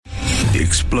The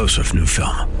explosive new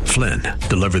film, Flynn,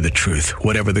 deliver the truth,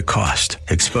 whatever the cost,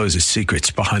 exposes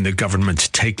secrets behind the government's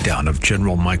takedown of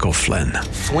General Michael Flynn.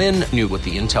 Flynn knew what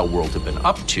the intel world had been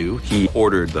up to. He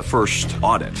ordered the first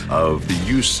audit of the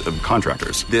use of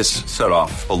contractors. This set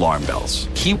off alarm bells.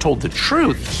 He told the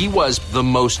truth. He was the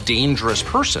most dangerous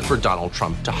person for Donald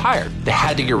Trump to hire. They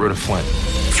had to get rid of Flynn.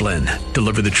 Flynn,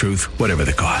 deliver the truth, whatever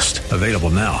the cost. Available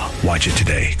now. Watch it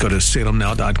today. Go to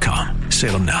salemnow.com.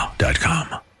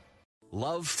 salemnow.com.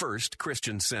 Love First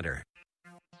Christian Center.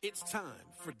 It's time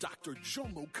for Dr.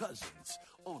 Jomo Cousins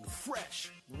on Fresh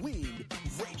Wind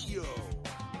Radio.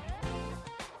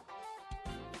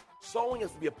 Sowing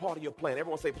has to be a part of your plan.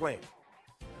 Everyone say plan.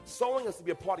 Sowing has to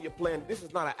be a part of your plan. This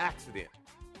is not an accident.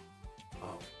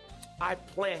 I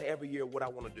plan every year what I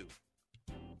want to do.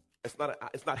 It's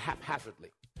not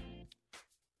haphazardly.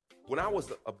 When I was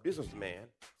a businessman,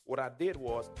 what I did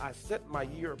was I set my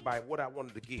year by what I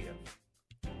wanted to give.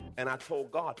 And I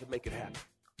told God to make it happen.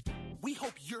 We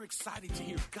hope you're excited to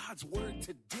hear God's word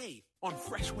today on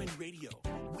Fresh Wind Radio.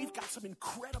 We've got some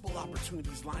incredible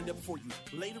opportunities lined up for you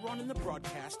later on in the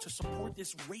broadcast to support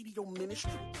this radio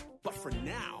ministry. But for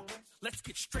now, let's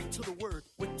get straight to the word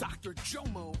with Dr.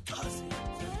 Jomo Cousins.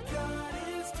 God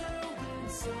is doing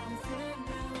something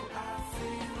new. I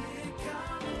feel it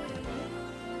coming.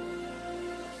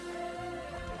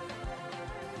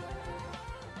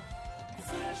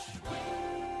 Fresh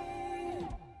Wind.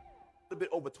 A little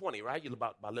bit over 20, right? You're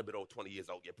about a little bit over 20 years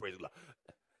old. Yeah, praise the Lord.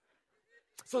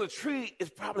 So the tree is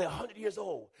probably 100 years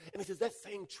old. And it says that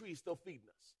same tree is still feeding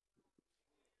us.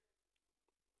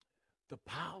 The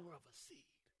power of a seed.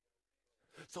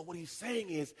 So what he's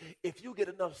saying is, if you get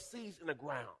enough seeds in the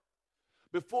ground,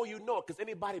 before you know it, because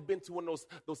anybody been to one of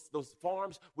those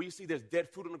farms where you see there's dead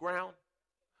fruit in the ground?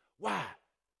 Why?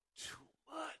 Too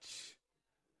much.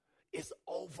 It's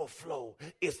overflow.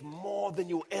 It's more than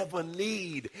you ever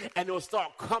need. And it'll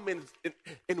start coming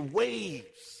in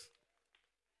waves.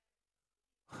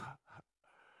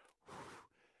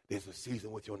 There's a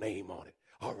season with your name on it.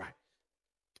 All right.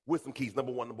 Wisdom keys,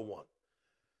 number one.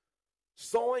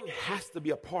 Sowing has to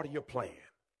be a part of your plan.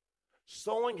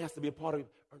 Sowing has to be a part of,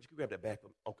 you can grab that back.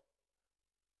 Okay.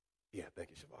 Yeah, thank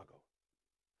you, Shivago.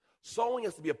 Sowing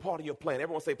has to be a part of your plan.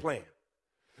 Everyone say plan.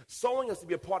 Sowing has to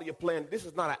be a part of your plan. This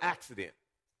is not an accident.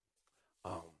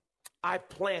 I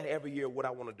plan every year what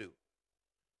I want to do.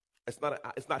 It's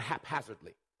not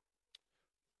haphazardly.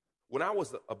 When I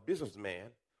was a businessman,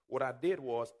 what I did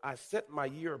was I set my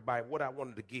year by what I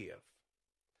wanted to give,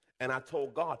 and I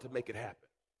told God to make it happen.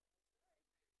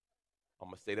 I'm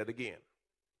going to say that again.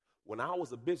 When I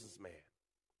was a businessman,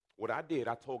 what I did,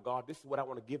 I told God, this is what I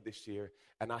want to give this year,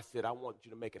 and I said, I want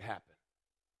you to make it happen.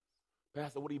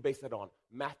 Pastor, what do you base that on?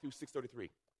 Matthew 6:33.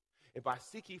 If I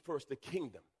seek ye first the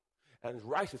kingdom and his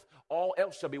righteousness, all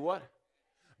else shall be what?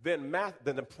 Then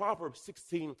in Proverbs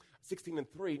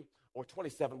 16:3 or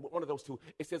 27, one of those two,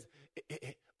 it says,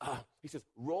 he says,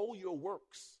 roll your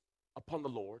works upon the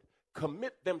Lord,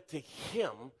 commit them to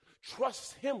him,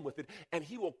 trust him with it, and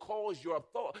he will cause your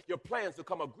plans to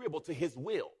come agreeable to his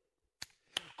will.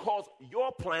 Cause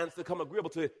your plans to come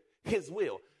agreeable to his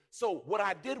will. So what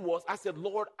I did was I said,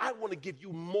 Lord, I want to give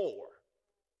you more.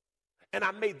 And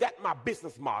I made that my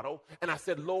business model. And I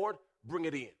said, Lord, bring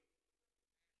it in.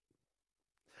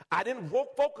 I didn't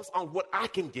focus on what I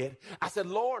can get. I said,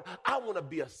 Lord, I want to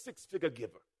be a six-figure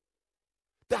giver.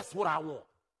 That's what I want.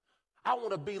 I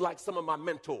want to be like some of my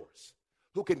mentors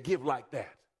who can give like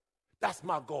that. That's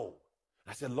my goal.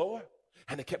 I said, Lord,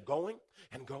 and it kept going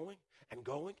and going and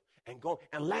going and going.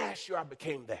 And last year I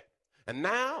became that. And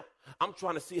now I'm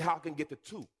trying to see how I can get to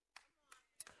 2.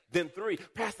 Then 3.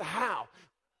 Pastor, how?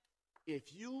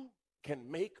 If you can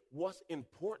make what's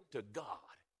important to God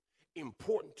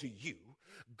important to you,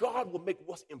 God will make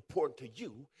what's important to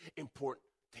you important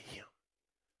to him.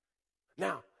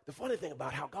 Now, the funny thing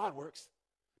about how God works,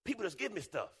 people just give me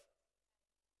stuff.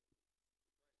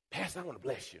 Pastor, I want to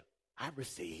bless you. I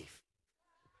receive.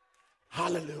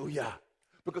 Hallelujah.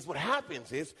 Because what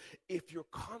happens is, if you're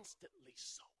constantly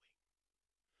sowing,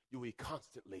 you will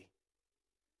constantly.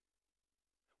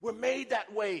 We're made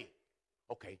that way.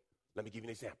 Okay, let me give you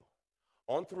an example.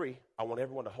 On 3, I want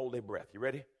everyone to hold their breath. You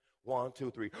ready? 1,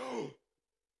 2, 3.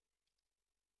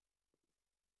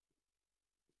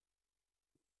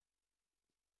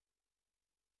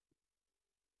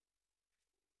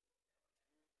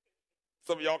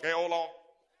 Some of y'all can't hold on.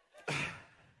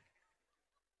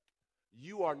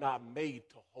 You are not made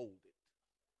to hold it.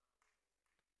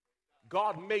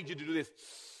 God made you to do this.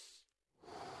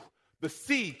 The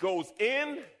seed goes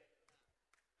in,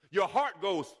 your heart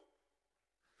goes.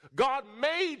 God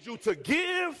made you to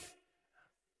give.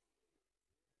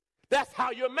 That's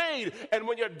how you're made. And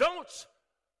when you don't,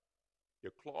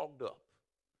 you're clogged up.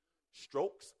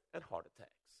 Strokes and heart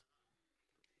attacks.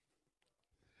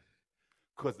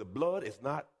 Because the blood is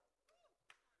not.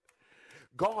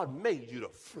 God made you to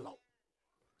flow.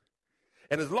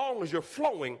 And as long as you're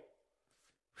flowing,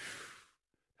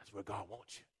 that's where God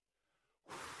wants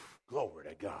you. Glory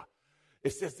to God.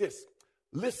 It says this,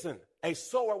 listen, a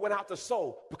sower went out to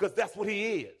sow because that's what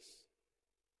he is.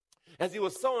 As he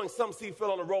was sowing, some seed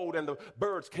fell on the road and the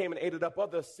birds came and ate it up.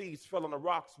 Other seeds fell on the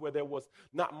rocks where there was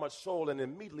not much soil, and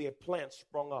immediately a plant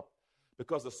sprung up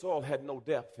because the soil had no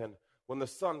depth. And when the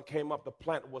sun came up, the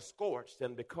plant was scorched,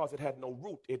 and because it had no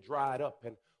root, it dried up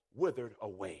and withered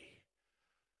away.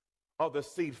 Other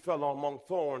seed fell among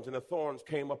thorns, and the thorns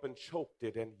came up and choked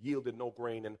it and yielded no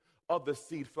grain. And other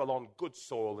seed fell on good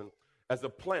soil, and as the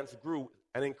plants grew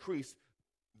and increased,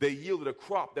 they yielded a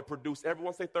crop that produced,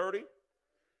 everyone say 30,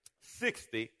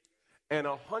 60, and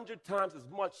 100 times as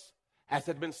much as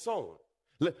had been sown.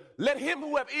 Let him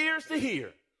who have ears to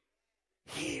hear,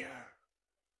 hear.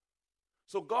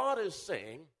 So God is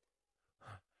saying,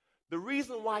 the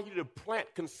reason why you need to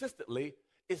plant consistently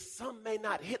is some may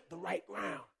not hit the right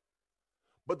ground.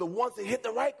 But the ones that hit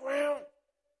the right ground,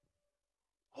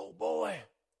 oh boy.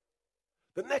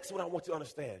 The next one I want you to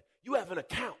understand, you have an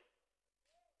account.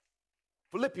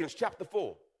 Philippians chapter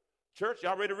 4. Church,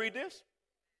 y'all ready to read this?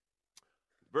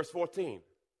 Verse 14.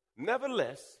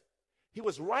 Nevertheless, he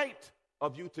was right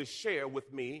of you to share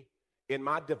with me in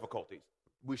my difficulties.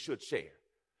 We should share.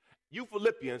 You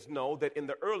Philippians know that in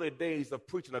the early days of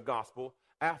preaching the gospel,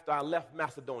 after I left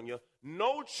Macedonia,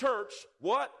 no church,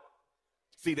 what?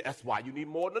 See, that's why you need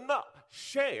more than enough.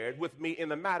 Shared with me in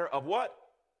the matter of what?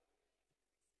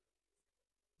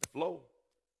 The flow,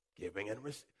 giving and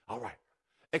receiving. All right.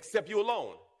 Except you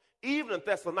alone. Even in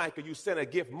Thessalonica, you sent a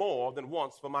gift more than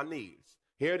once for my needs.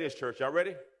 Here it is, church. Y'all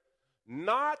ready?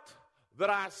 Not that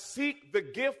I seek the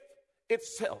gift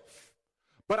itself,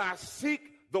 but I seek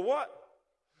the what?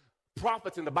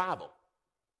 Prophets in the Bible.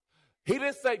 He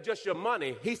didn't say just your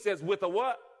money. He says with a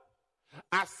what?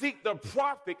 I seek the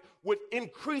profit which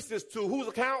increases to whose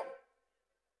account?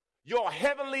 Your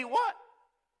heavenly what?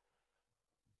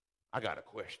 I got a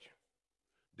question.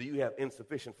 Do you have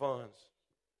insufficient funds?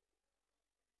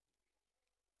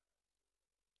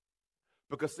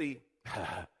 Because see,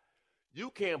 you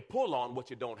can't pull on what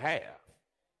you don't have.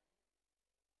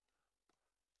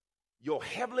 Your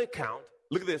heavenly account,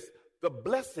 look at this, the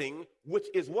blessing which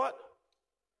is what?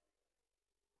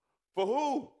 For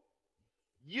who?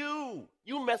 You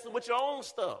messing with your own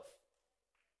stuff.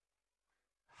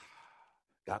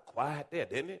 Got quiet there,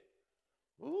 didn't it?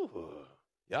 Ooh,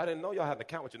 y'all didn't know y'all had an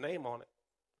account with your name on it.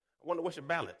 I wonder what's your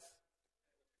balance.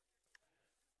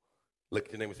 Look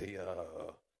at your name and say,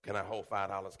 can I hold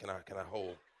 $5? Can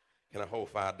I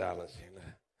hold $5?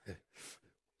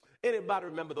 Anybody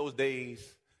remember those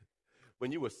days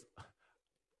when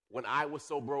I was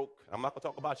so broke? I'm not gonna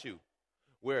talk about you.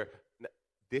 Where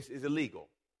this is illegal.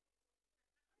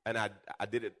 And I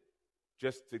did it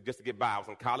just to get by. I was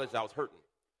in college. I was hurting.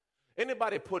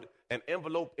 Anybody put an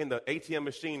envelope in the ATM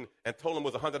machine and told them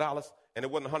it was $100 and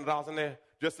it wasn't $100 in there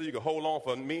just so you could hold on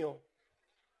for a meal?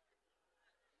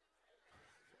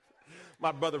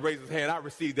 My brother raised his hand. I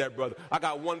received that, brother. I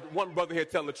got one brother here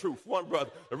telling the truth. One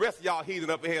brother. The rest of y'all heathen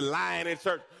up in here lying in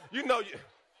church. You know,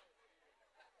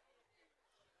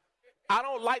 I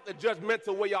don't like the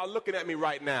judgmental way y'all looking at me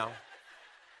right now.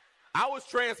 I was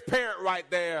transparent right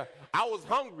there. I was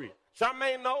hungry.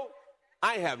 Charmaine, no,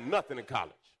 I ain't have nothing in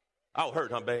college. I was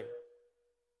hurt, huh, babe?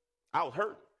 I was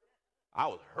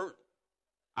hurt.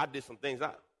 I did some things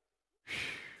out.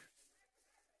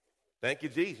 Thank you,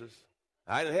 Jesus.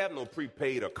 I didn't have no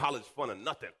prepaid or college fund or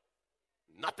nothing.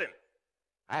 Nothing.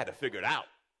 I had to figure it out.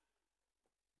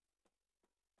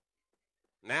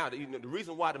 Now, the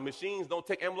reason why the machines don't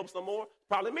take envelopes no more,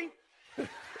 probably me.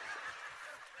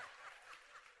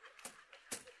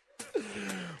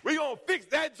 We're going to fix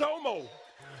that, Jomo.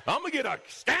 I'm going to get a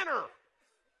scanner.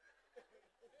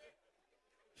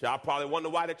 Y'all probably wonder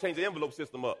why they changed the envelope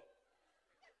system up.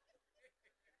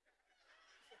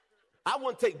 I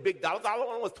wouldn't take big dollars. All I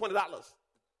want was $20.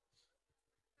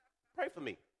 Pray for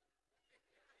me.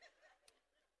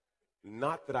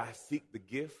 Not that I seek the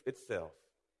gift itself,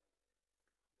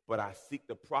 but I seek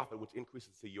the profit which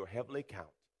increases to your heavenly account,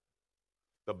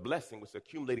 the blessing which is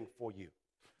accumulating for you.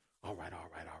 All right.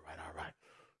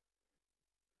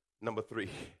 Number 3,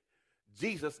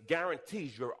 Jesus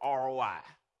guarantees your ROI.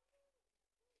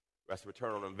 That's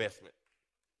return on investment.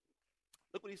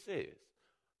 Look what he says.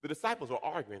 The disciples were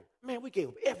arguing, man, we gave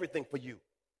up everything for you.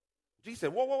 Jesus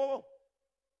said, whoa.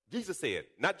 Jesus said,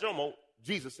 not Jomo,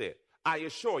 Jesus said, I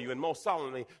assure you and most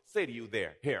solemnly say to you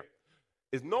here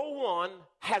is no one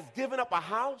has given up a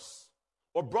house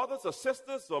or brothers or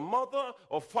sisters or mother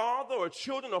or father or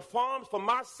children or farms for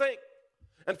my sake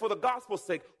and for the gospel's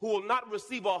sake who will not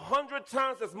receive 100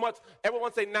 times as much.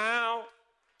 Everyone say now.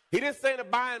 He didn't say in the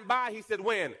by and by. He said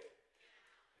when?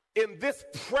 In this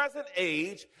present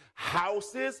age,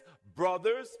 houses,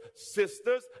 brothers,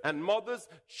 sisters, and mothers,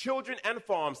 children, and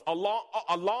farms,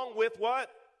 along with what?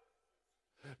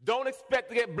 Don't expect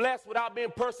to get blessed without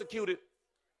being persecuted.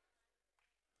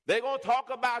 They're going to talk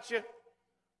about you.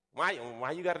 Why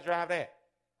you got to drive that?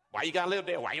 Why you got to live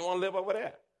there? Why you want to live over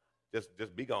there? Just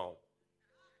be gone.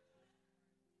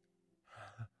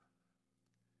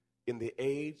 In the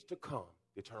age to come,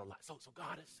 the eternal life. So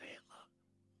God is saying, look,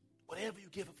 whatever you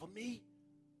give it for me,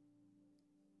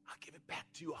 I'll give it back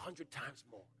to you 100 times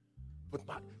more. But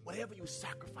whatever you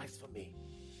sacrifice for me.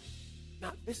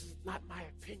 Now, this is not my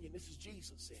opinion. This is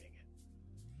Jesus saying it.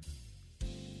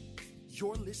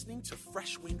 You're listening to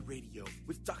Fresh Wind Radio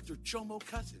with Dr. Jomo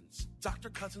Cousins. Dr.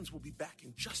 Cousins will be back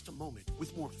in just a moment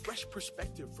with more fresh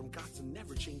perspective from God's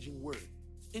never-changing word.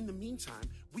 In the meantime,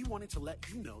 we wanted to let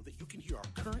you know that you can hear our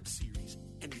current series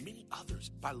and many others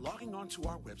by logging on to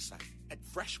our website at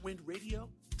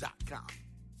freshwindradio.com.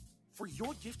 For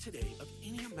your gift today of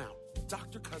any amount,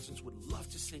 Dr. Cousins would love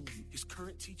to send you his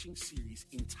current teaching series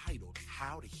entitled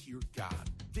How to Hear God.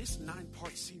 This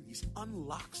 9-part series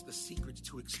unlocks the secrets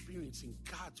to experiencing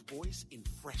God's voice in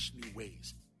fresh new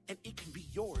ways, and it can be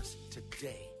yours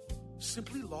today.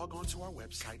 Simply log on to our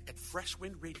website at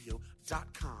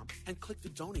freshwindradio.com and click the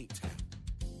Donate tab.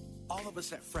 All of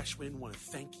us at Fresh Wind want to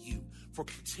thank you for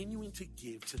continuing to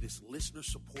give to this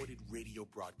listener-supported radio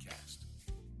broadcast.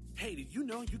 Hey, did you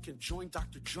know you can join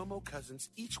Dr. Jomo Cousins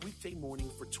each weekday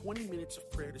morning for 20 minutes of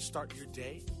prayer to start your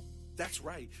day? That's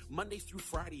right. Monday through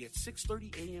Friday at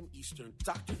 6:30 a.m. Eastern,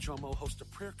 Dr. Jomo hosts a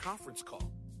prayer conference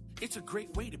call. It's a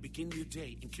great way to begin your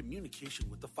day in communication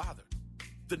with the Father.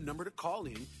 The number to call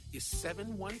in is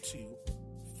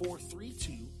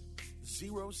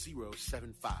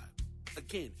 712-432-0075.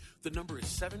 Again, the number is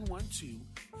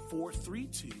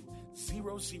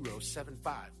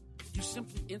 712-432-0075. You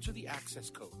simply enter the access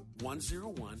code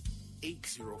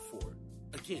 101804.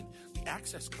 Again, the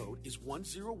access code is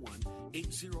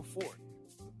 101804.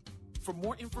 For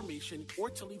more information or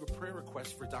to leave a prayer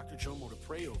request for Dr. Jomo to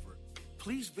pray over,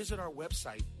 please visit our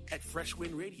website at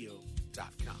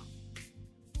freshwindradio.com.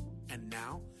 And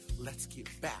now, let's get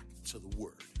back to the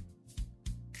Word.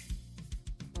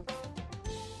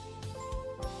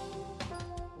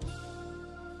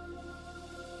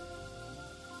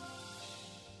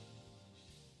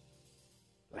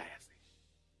 Lastly,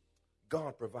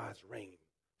 God provides rain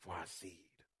for our seed.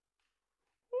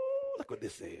 Ooh, look what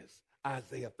this says.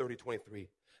 Isaiah 30:23.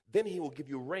 Then he will give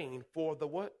you rain for the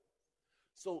what?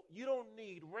 So you don't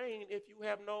need rain if you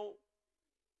have no,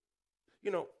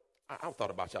 I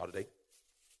thought about y'all today.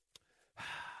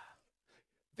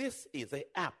 This is an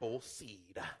apple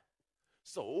seed.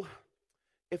 So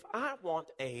if I want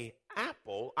an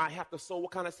apple, I have to sow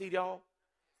what kind of seed, y'all?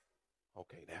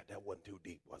 Okay, that wasn't too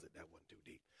deep, was it? That wasn't too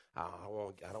deep. I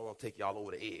don't want to take y'all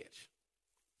over the edge.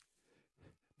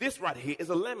 This right here is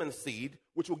a lemon seed,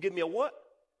 which will give me a what?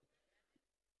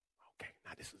 Okay,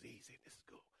 now this is easy. This is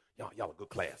good. Y'all a good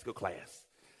class, good class.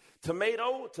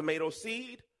 Tomato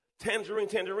seed,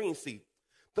 tangerine seed.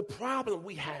 The problem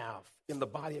we have in the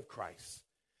body of Christ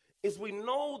is we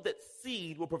know that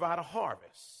seed will provide a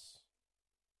harvest.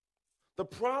 The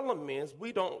problem is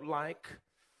we don't like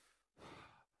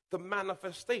the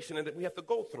manifestation that we have to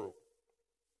go through.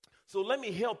 So let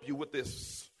me help you with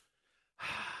this.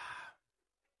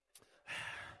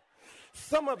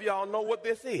 Some of y'all know what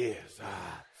this is.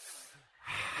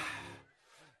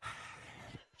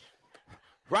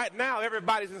 Right now,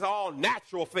 everybody's in all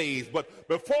natural phase, but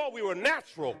before we were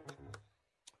natural,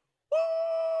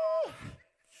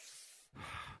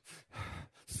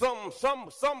 some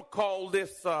call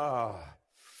this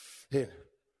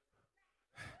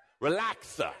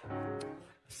relaxer.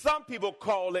 Some people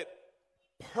call it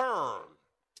perm.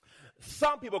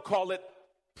 Some people call it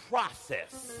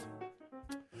process.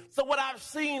 So what I've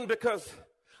seen, because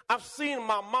I've seen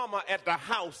my mama at the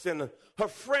house and her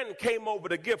friend came over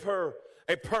to give her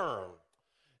a perm.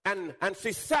 And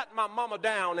she sat my mama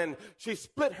down and she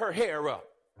split her hair up.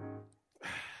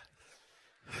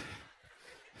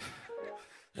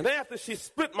 And after she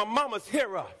split my mama's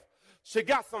hair up, she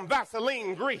got some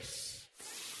Vaseline grease.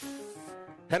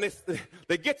 And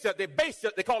they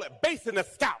call it basing the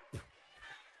scalp.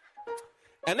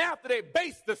 And after they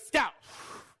base the scalp,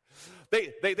 They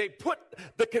put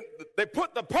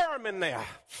the perm in there,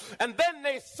 and then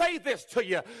they say this to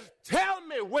you: tell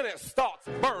me when it starts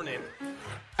burning.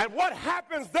 And what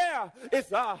happens there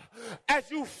is,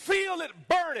 as you feel it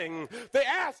burning, they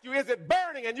ask you, is it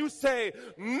burning? And you say,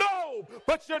 no,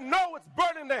 but you know it's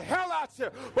burning the hell out you.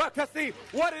 Well, because see,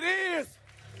 what it is,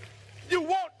 you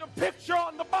want the picture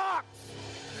on the box.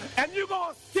 And you're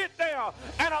going to sit there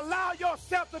and allow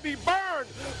yourself to be burned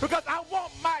because I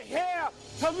want my hair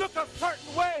to look a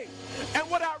certain way. And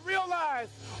what I realize,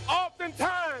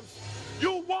 oftentimes,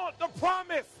 you want the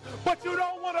promise, but you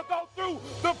don't want to go through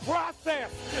the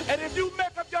process. And if you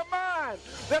make up your mind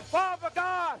that, Father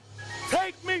God,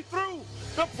 take me through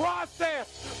the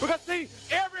process. Because, see,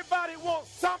 everybody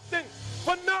wants something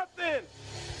for nothing.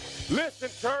 Listen,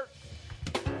 church,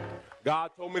 God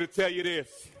told me to tell you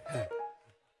this.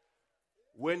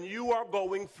 When you are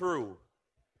going through,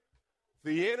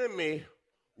 the enemy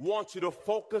wants you to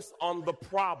focus on the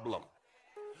problem.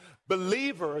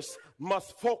 Believers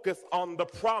must focus on the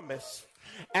promise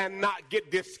and not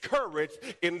get discouraged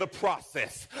in the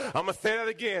process. I'm going to say that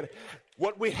again.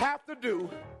 What we have to do,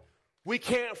 we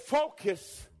can't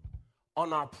focus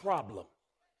on our problem.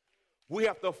 We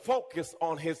have to focus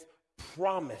on his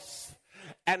promise.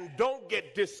 And don't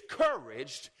get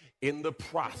discouraged in the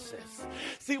process.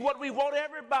 See, what we want,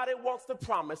 everybody wants the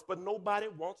promise, but nobody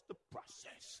wants the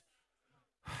process.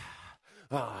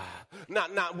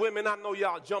 Now, women, I know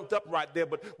y'all jumped up right there,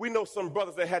 but we know some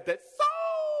brothers that had that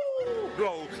soul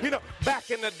glow. You know, back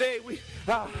in the day,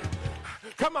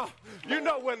 come on, you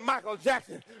know when Michael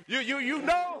Jackson, you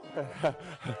know.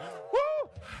 Woo!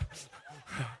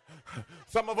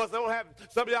 Some of y'all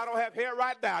don't have hair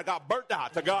right now. I got burnt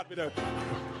out. To God be the.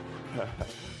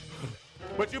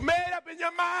 But you made up in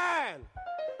your mind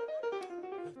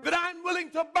that I'm willing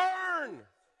to burn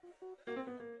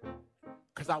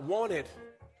because I wanted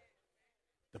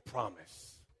the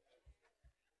promise.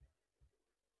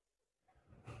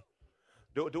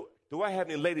 Do I have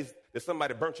any ladies that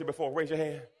somebody burnt you before? Raise your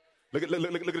hand. Look at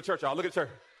the church, y'all. Look at the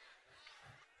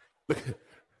church.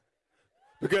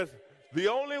 Because the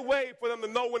only way for them to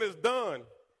know when it's done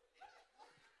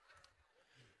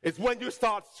is when you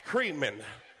start screaming.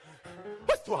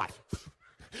 What's too hot?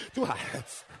 Too hot.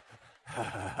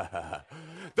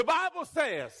 The Bible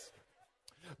says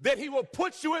that he will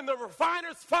put you in the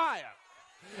refiner's fire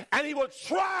and he will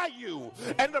try you.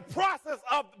 And the process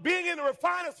of being in the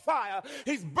refiner's fire,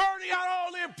 he's burning out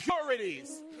all the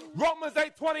impurities. Romans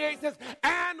 8:28 says,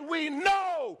 and we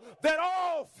know that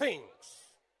all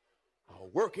things are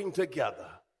working together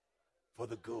for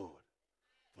the good,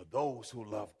 for those who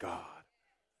love God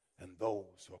and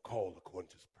those who are called according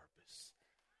to his purpose.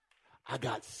 I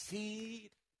got seed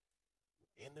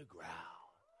in the ground.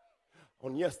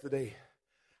 On yesterday,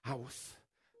 I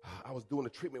was doing a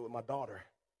treatment with my daughter,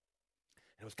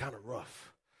 and it was kind of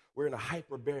rough. We're in a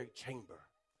hyperbaric chamber,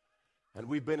 and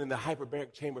we've been in the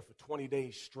hyperbaric chamber for 20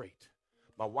 days straight.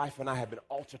 My wife and I have been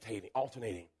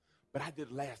alternating, but I did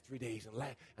the last 3 days,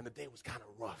 and the day was kind of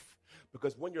rough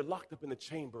because when you're locked up in the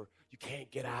chamber, you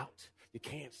can't get out, you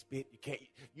can't spit,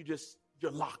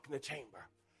 you're locked in the chamber.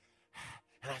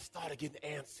 And I started getting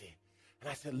antsy, and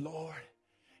I said, Lord,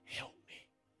 help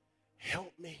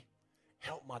me,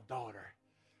 help my daughter.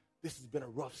 This has been a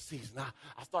rough season.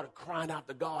 I started crying out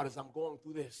to God as I'm going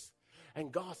through this.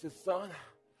 And God said, son,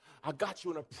 I got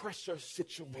you in a pressure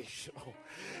situation.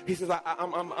 He says,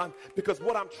 because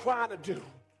what I'm trying to do,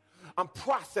 I'm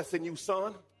processing you,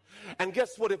 son. And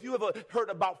guess what? If you ever heard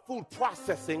about food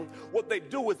processing, what they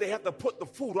do is they have to put the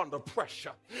food under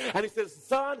pressure. And he says,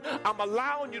 son, I'm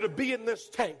allowing you to be in this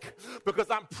tank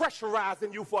because I'm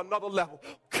pressurizing you for another level.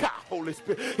 God, Holy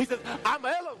Spirit. He says, I'm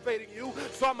elevating you,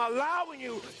 so I'm allowing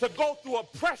you to go through a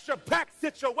pressure-packed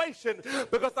situation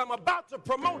because I'm about to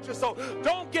promote you. So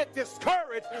don't get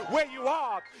discouraged where you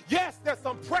are. Yes, there's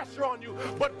some pressure on you,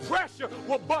 but pressure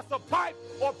will bust a pipe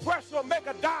or pressure will make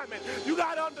a diamond. You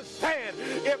got to understand,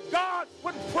 if God's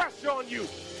putting pressure on you,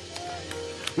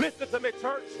 listen to me,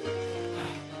 church,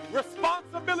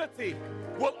 responsibility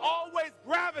will always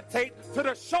gravitate to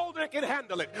the shoulder that can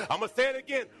handle it. I'm going to say it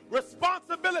again.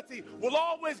 Responsibility will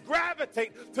always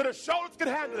gravitate to the shoulder that can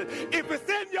handle it. If it's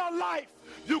in your life,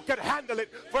 you can handle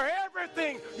it. For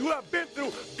everything you have been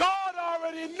through, God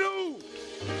already knew.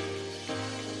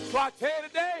 So I tell you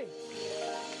today,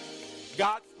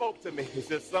 God spoke to me. He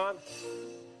said, son,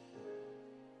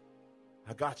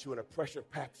 I got you in a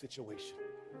pressure-packed situation,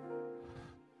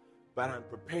 but I'm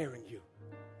preparing you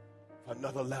for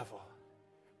another level.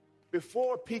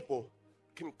 Before people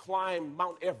can climb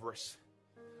Mount Everest,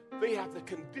 they have to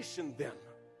condition them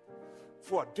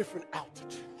for a different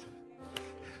altitude.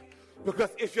 Because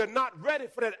if you're not ready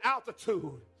for that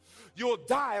altitude, you'll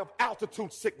die of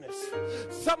altitude sickness.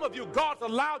 Some of you, God's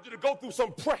allowed you to go through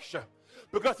some pressure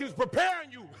because He's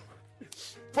preparing you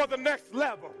for the next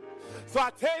level. So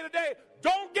I tell you today,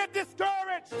 don't get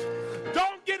discouraged.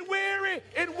 Don't get weary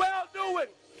in well-doing.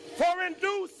 For in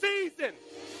due season,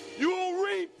 you will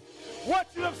reap what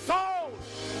you have sown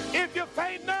if you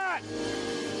faint not.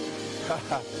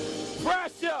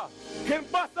 Pressure can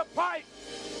bust a pipe,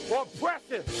 or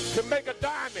pressure can make a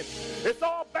diamond. It's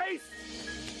all based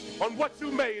on what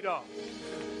you made of.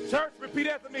 Church, repeat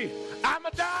after me. I'm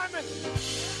a diamond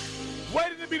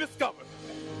waiting to be discovered.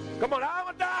 Come on, I'm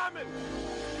a diamond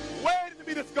waiting to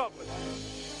be discovered.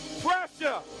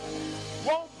 Pressure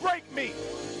won't break me.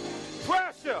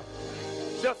 Pressure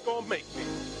just gonna make me.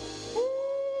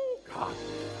 Ooh, God.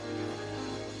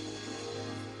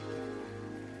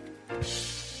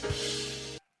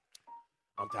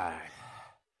 I'm tired.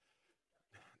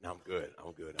 No, I'm good.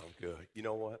 You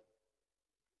know what?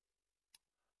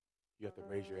 You have to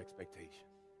raise your expectation.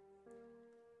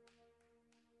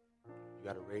 You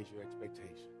got to raise your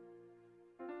expectation.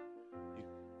 You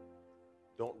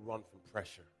don't run from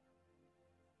pressure.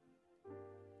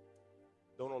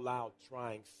 Don't allow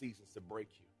trying seasons to break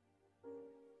you.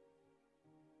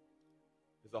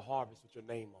 There's a harvest with your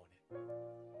name on it.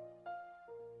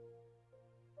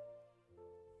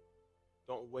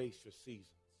 Don't waste your seasons.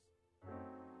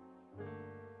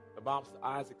 The Bible says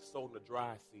Isaac sowed in a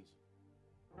dry season.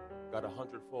 Got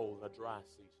 100-fold in a dry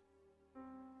season.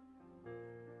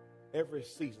 Every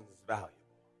season is valuable.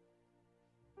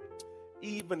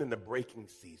 Even in the breaking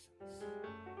seasons.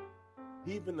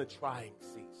 Even the trying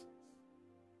seasons.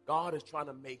 God is trying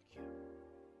to make you.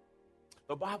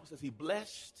 The Bible says He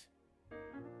blessed,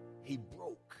 He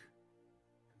broke,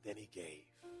 and then He gave.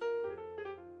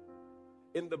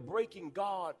 In the breaking,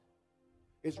 God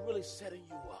is really setting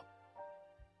you up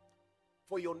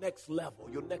for your next level,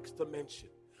 your next dimension.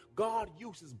 God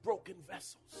uses broken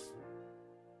vessels.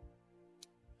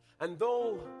 And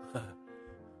though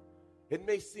it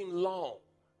may seem long,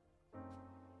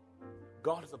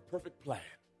 God has a perfect plan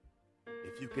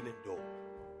if you can endure.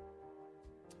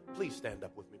 Please stand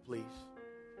up with me, please.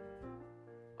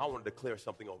 I want to declare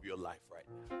something over your life right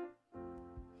now.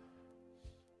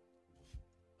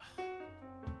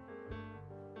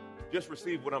 Just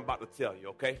receive what I'm about to tell you,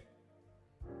 okay?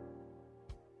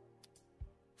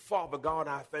 Father God,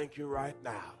 I thank you right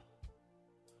now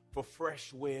for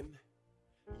fresh wind,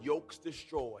 yokes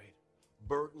destroyed,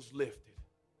 burdens lifted.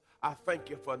 I thank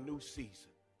you for a new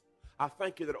season. I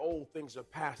thank you that old things are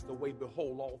passed away.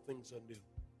 Behold, all things are new.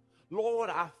 Lord,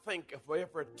 I thank you for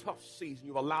every tough season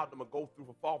you've allowed them to go through.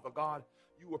 For Father God,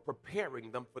 you are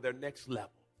preparing them for their next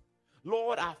level.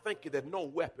 Lord, I thank you that no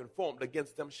weapon formed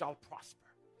against them shall prosper.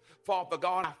 Father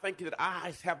God, I thank you that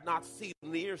eyes have not seen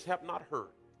and ears have not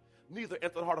heard, neither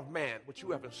entered the heart of man what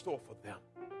you have in store for them.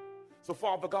 So,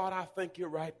 Father God, I thank you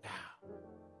right now.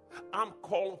 I'm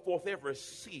calling forth every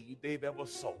seed they've ever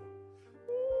sown.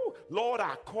 Ooh, Lord,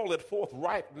 I call it forth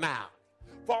right now.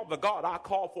 Father God, I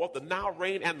call forth the now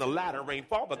rain and the latter rain.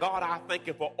 Father God, I thank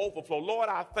you for overflow. Lord,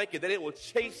 I thank you that it will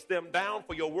chase them down.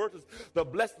 For your words, the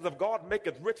blessings of God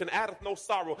maketh rich and addeth no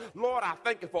sorrow. Lord, I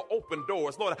thank you for open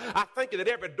doors. Lord, I thank you that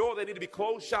every door that need to be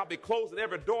closed shall be closed, and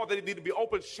every door that need to be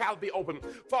opened shall be opened.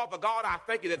 Father God, I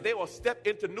thank you that they will step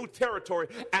into new territory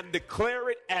and declare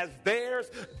it as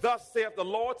theirs. Thus saith the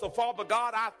Lord. So Father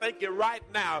God, I thank you right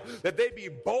now that they be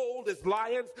bold as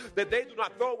lions, that they do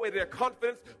not throw away their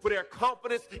confidence, for their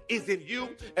confidence is in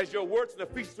you, as your words in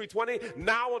Ephesians 3:20.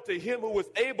 Now unto him who is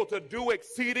able to do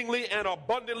exceedingly and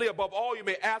abundantly above all you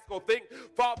may ask or think.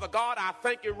 Father God, I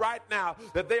thank you right now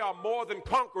that they are more than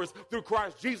conquerors through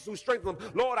Christ Jesus who strengthens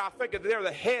them. Lord, I thank you that they're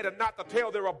the head and not the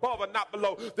tail. They're above and not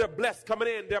below. They're blessed coming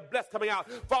in. They're blessed coming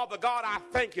out. Father God, I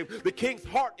thank you. The king's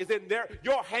heart is in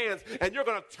your hands, and you're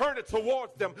going to turn it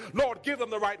towards them. Lord, give them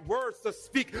the right words to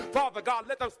speak. Father God,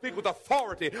 let them speak with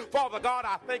authority. Father God,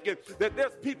 I thank you that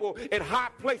there's people in high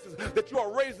places that you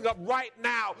are raising up right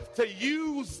now to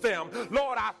use them.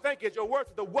 Lord, I thank you that your word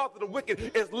that the wealth of the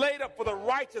wicked is laid up for the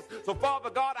righteous. So Father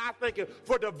God, I thank you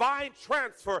for divine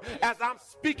transfer. As I'm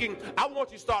speaking, I want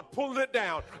you to start pulling it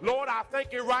down. Lord, I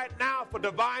thank you right now for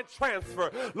divine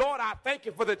transfer. Lord, I thank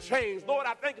you for the change. Lord,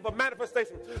 I thank you for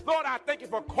manifestation. Lord, I thank you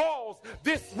for calls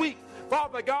this week,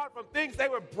 Father God, from things they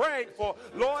were praying for.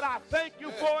 Lord, I thank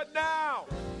you for it now.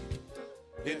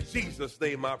 In Jesus'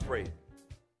 name I pray.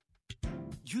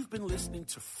 You've been listening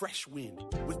to Fresh Wind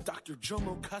with Dr.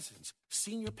 Jomo Cousins,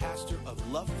 Senior Pastor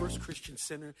of Love First Christian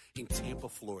Center in Tampa,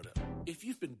 Florida. If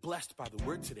you've been blessed by the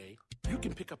word today, you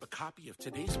can pick up a copy of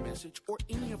today's message or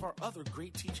any of our other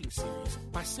great teaching series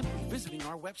by simply visiting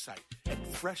our website at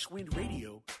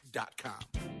freshwindradio.com.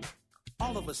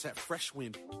 All of us at Fresh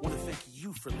Wind want to thank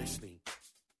you for listening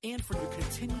and for your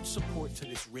continued support to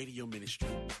this radio ministry.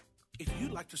 If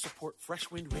you'd like to support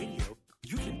Fresh Wind Radio,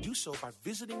 you can do so by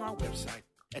visiting our website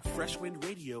at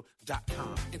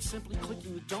freshwindradio.com and simply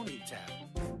clicking the Donate tab.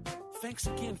 Thanks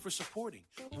again for supporting.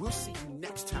 We'll see you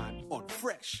next time on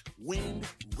Fresh Wind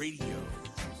Radio.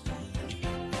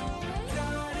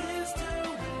 God is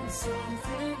doing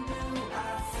something new.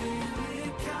 I feel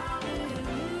it coming.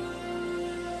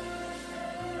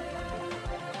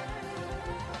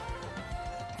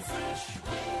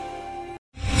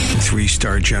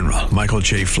 3-star General Michael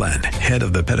J. Flynn, head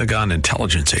of the Pentagon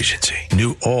Intelligence Agency,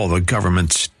 knew all the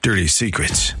government's dirty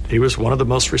secrets. He was one of the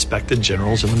most respected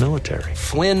generals in the military.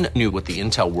 Flynn knew what the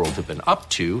intel world had been up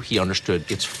to. He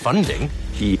understood its funding.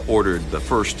 He ordered the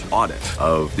first audit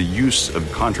of the use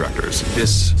of contractors.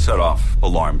 This set off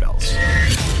alarm bells.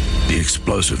 The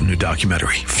explosive new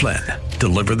documentary, Flynn,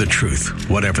 Deliver the Truth,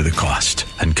 Whatever the Cost,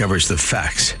 uncovers the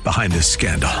facts behind this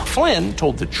scandal. Flynn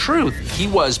told the truth. He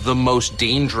was the most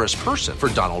dangerous person for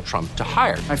Donald Trump to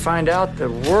hire. I find out the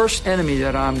worst enemy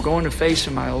that I'm going to face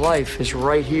in my life is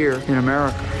right here in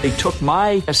America. They took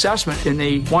my assessment and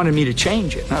they wanted me to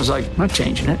change it. And I was like, I'm not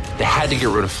changing it. They had to get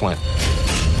rid of Flynn.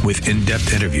 With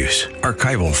in-depth interviews,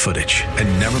 archival footage,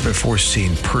 and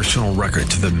never-before-seen personal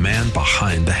records of the man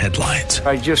behind the headlines.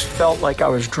 I just felt like I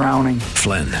was drowning.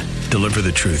 Flynn, Deliver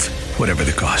the Truth, Whatever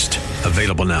the Cost.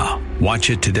 Available now.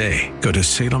 Watch it today. Go to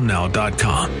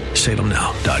salemnow.com.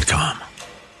 salemnow.com.